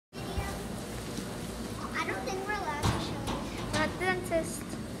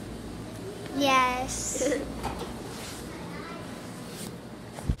Yes.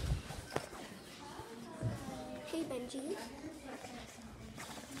 Hey Benji.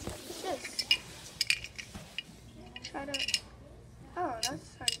 What's this? Try to. Oh,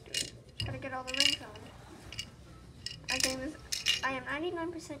 that's how you do it. Gotta get all the rings on. I am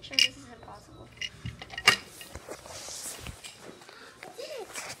 99% sure this is impossible.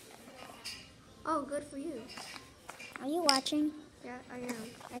 Oh, good for you. Are you watching? Yeah, I am.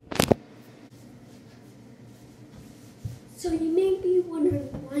 So you may be wondering,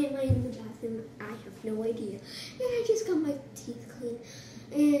 why am I in the bathroom? I have no idea. And I just got my teeth clean.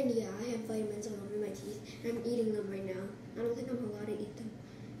 And yeah, I have vitamins all over my teeth. And I'm eating them right now. I don't think I'm allowed to eat them.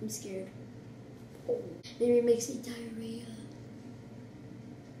 I'm scared. Oh, maybe it makes me diarrhea.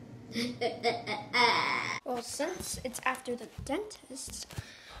 Well, since it's after the dentist,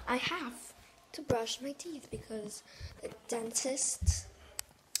 I have to brush my teeth because the dentist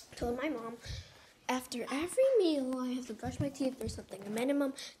told my mom after every meal I have to brush my teeth or something, a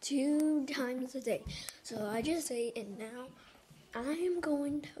minimum 2 times a day. So I just ate and now I am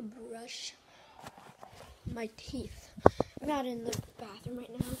going to brush my teeth. I'm not in the bathroom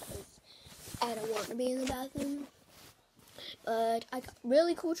right now because I don't want to be in the bathroom. But I got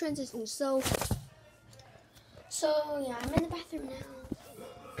really cool transitions. So yeah, I'm in the bathroom now.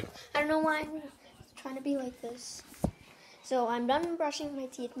 I don't know why I'm trying to be like this. So I'm done brushing my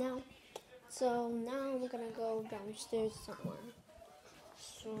teeth now. So now I'm gonna go downstairs somewhere.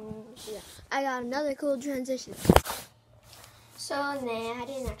 So yeah, I got another cool transition. So nah, I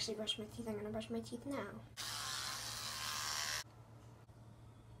didn't actually brush my teeth. I'm gonna brush my teeth now.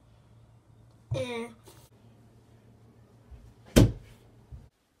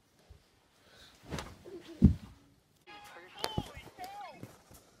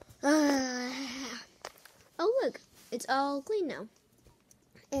 Oh look, it's all clean now.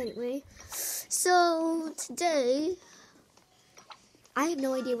 Anyway, so today, I have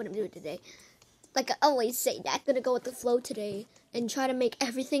no idea what I'm doing today. Like I always say, I'm gonna go with the flow today and try to make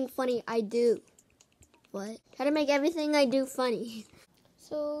everything funny I do. What? Try to make everything I do funny.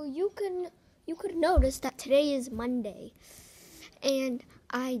 So you could notice that today is Monday. And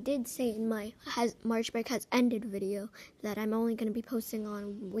I did say in my March Break Has Ended video that I'm only going to be posting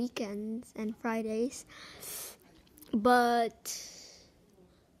on weekends and Fridays. But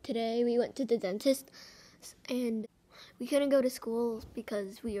today we went to the dentist and we couldn't go to school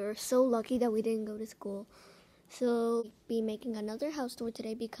because we were so lucky that we didn't go to school. So I'll be making another house tour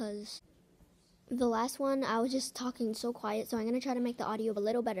today because the last one I was just talking so quiet, so I'm going to try to make the audio a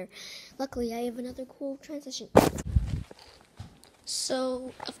little better. Luckily, I have another cool transition.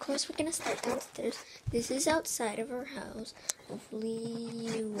 So, of course, we're going to start downstairs. This is outside of our house. Hopefully,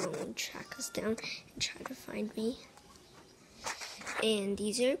 you won't track us down and try to find me. And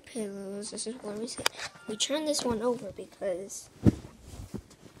these are pillows. This is what we say. We turn this one over because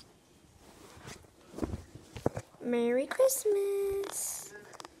Merry Christmas.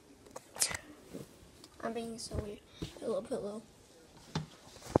 I'm being so weird. Pillow.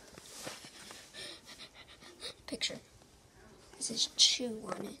 Picture. This is shoe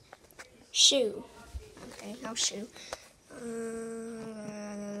on it. Shoe. Okay, now shoe.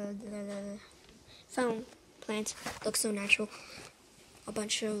 Phone. Plants. Looks so natural. A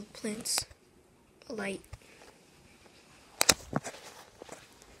bunch of plants. A light.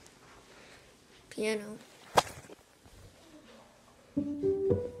 Piano.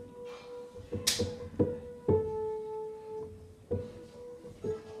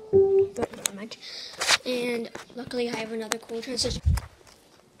 But not much. And luckily I have another cool transition.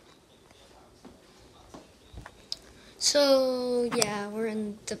 So yeah, we're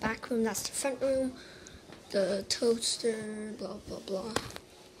in the back room, that's the front room. The toaster, blah blah blah.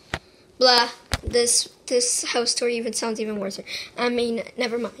 Blah. This house tour even sounds even worse. I mean,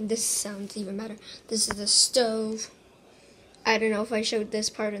 never mind, this sounds even better. This is the stove. I don't know if I showed this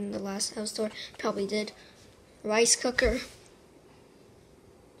part in the last house tour. Probably did. Rice cooker.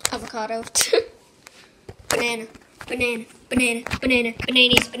 Avocado. Bananas.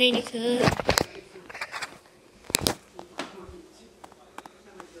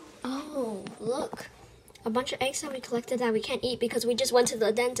 Oh, look. A bunch of eggs that we collected that we can't eat because we just went to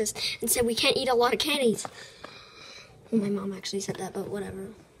the dentist and said we can't eat a lot of candies. Well, my mom actually said that, but whatever.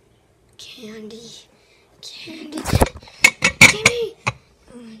 Candy. Gimme!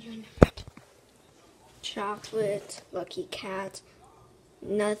 Chocolate. Lucky cat.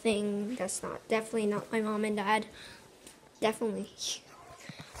 Nothing. That's definitely not my mom and dad. Definitely.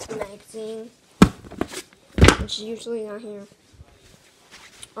 Magazine. Which is usually not here.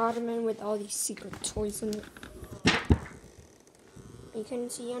 Ottoman with all these secret toys in it. You can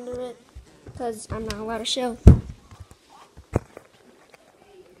see under it. because I'm not allowed to show.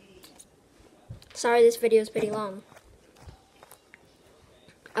 Sorry, this video is pretty long.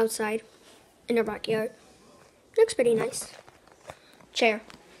 Outside, in our backyard. Looks pretty nice. Chair.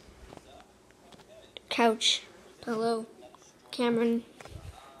 Couch. Pillow. Cameron.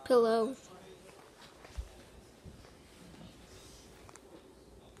 Pillow.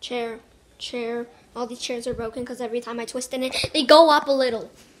 Chair. Chair. All these chairs are broken because every time I twist in it, they go up a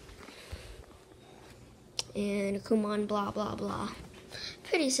little. And Kumon, blah, blah, blah.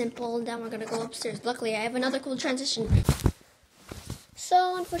 Pretty simple. Then we're going to go upstairs. Luckily, I have another cool transition.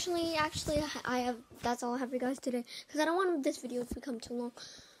 So, unfortunately, actually, that's all I have for you guys today. Because I don't want this video to become too long.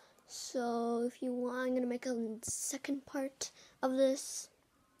 So, if you want, I'm going to make a second part of this.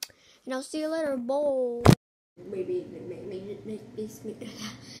 And I'll see you later. Bye.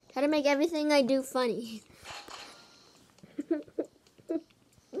 Try to make everything I do funny.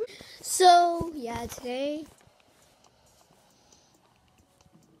 So, yeah, today...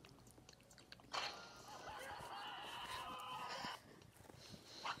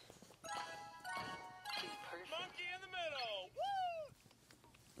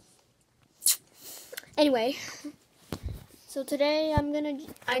 Anyway, so today I'm gonna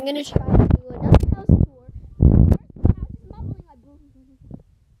try to do another house tour. When I was just mumbling, I blew.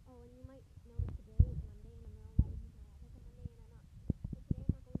 Oh, and you might notice today is Monday, and I'm not allowed to use my laptop on Monday, and I'm not. So today I'm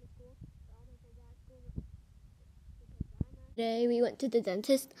not going to school. So all my friends are at school today we went to the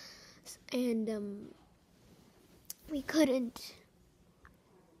dentist, and we couldn't.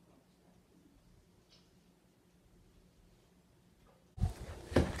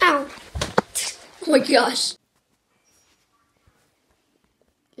 Ow! Oh my gosh.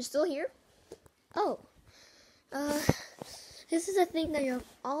 You're still here? Oh. This is a thing that you're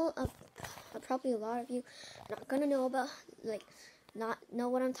all probably a lot of you not gonna know about, like, not know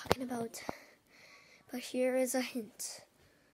what I'm talking about. But here is a hint.